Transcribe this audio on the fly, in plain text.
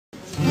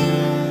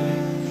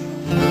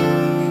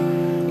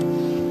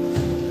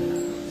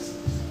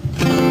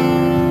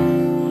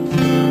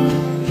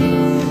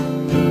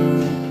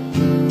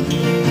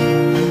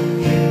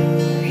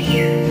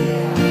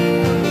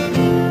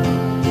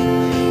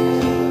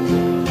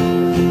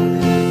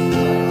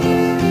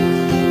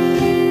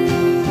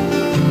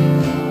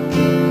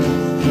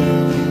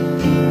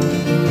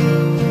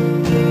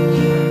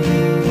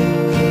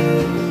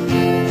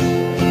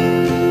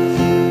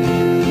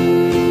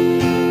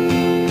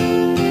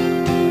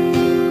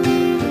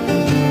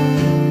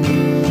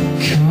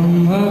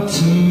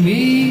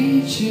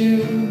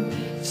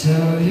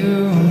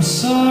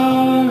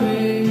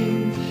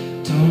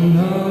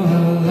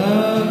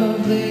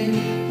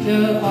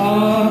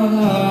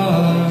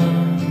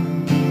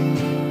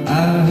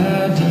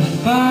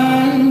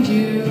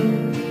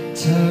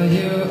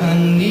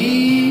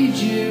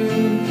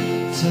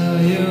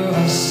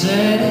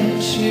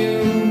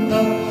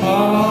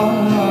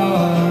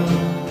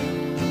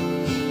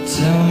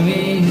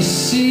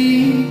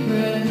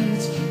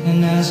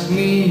ask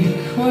me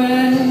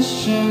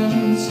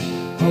questions.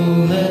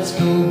 Oh, let's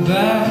go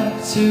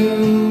back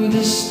to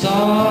the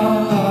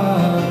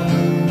start.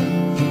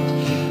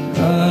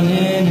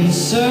 Running in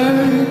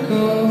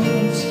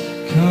circles,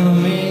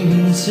 coming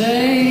in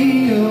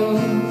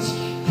tails,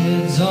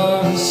 heads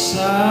are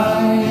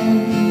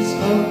sides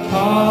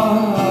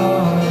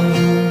apart.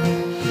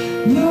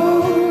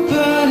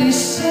 Nobody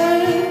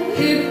said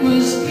it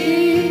was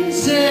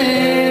easy.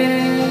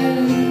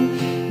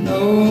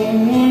 No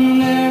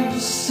one ever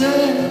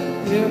said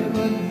it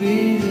would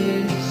be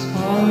this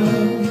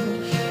hard.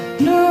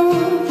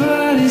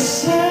 Nobody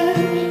said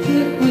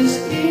it was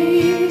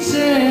easy.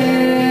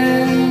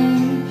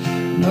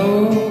 No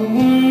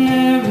one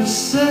ever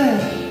said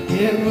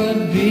it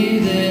would be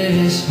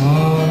this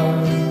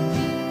hard.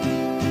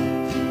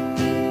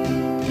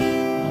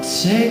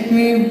 Take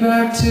me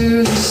back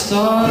to the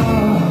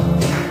start.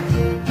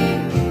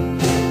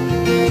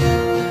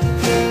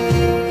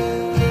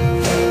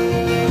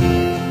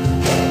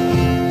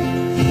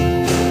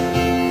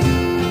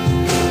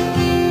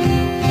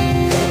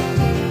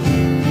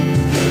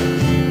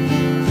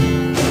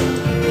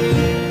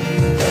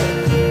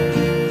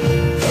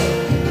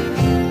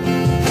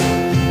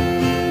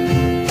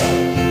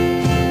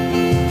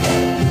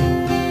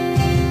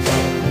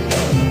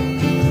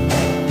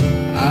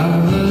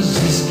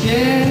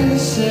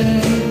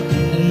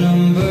 The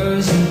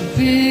numbers and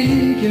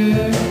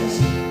figures,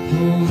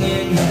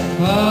 pulling the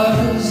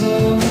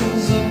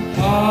puzzles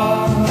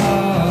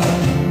apart.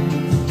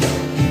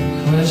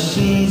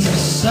 Questions of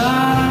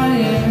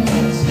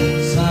science,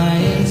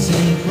 science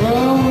in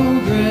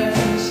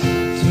progress,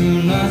 do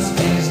not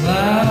speak as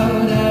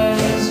loud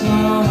as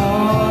my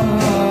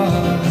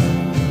heart.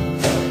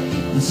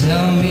 And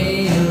tell me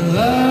you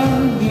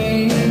love me,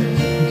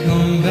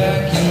 come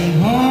back and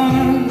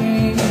haunt me.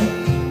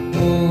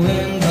 Oh,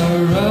 and I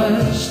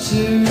rush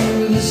to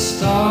the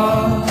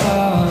start,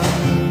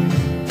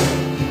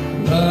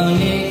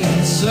 running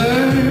in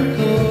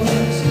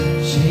circles,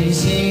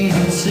 chasing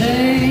the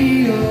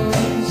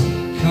tails,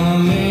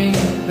 coming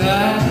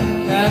back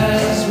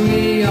as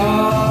we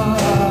are.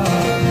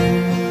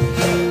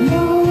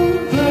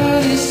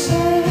 Nobody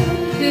said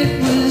it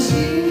was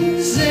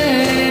easy.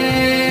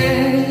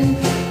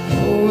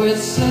 Oh,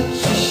 it's such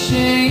a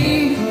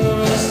shame for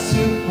us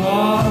to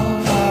part.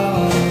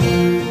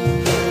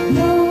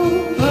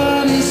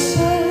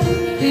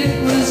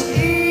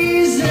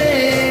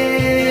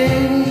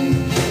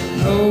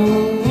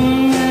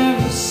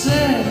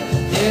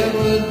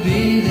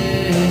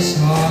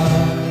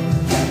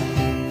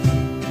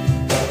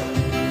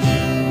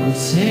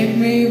 Take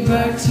me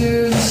back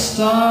to the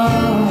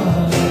start.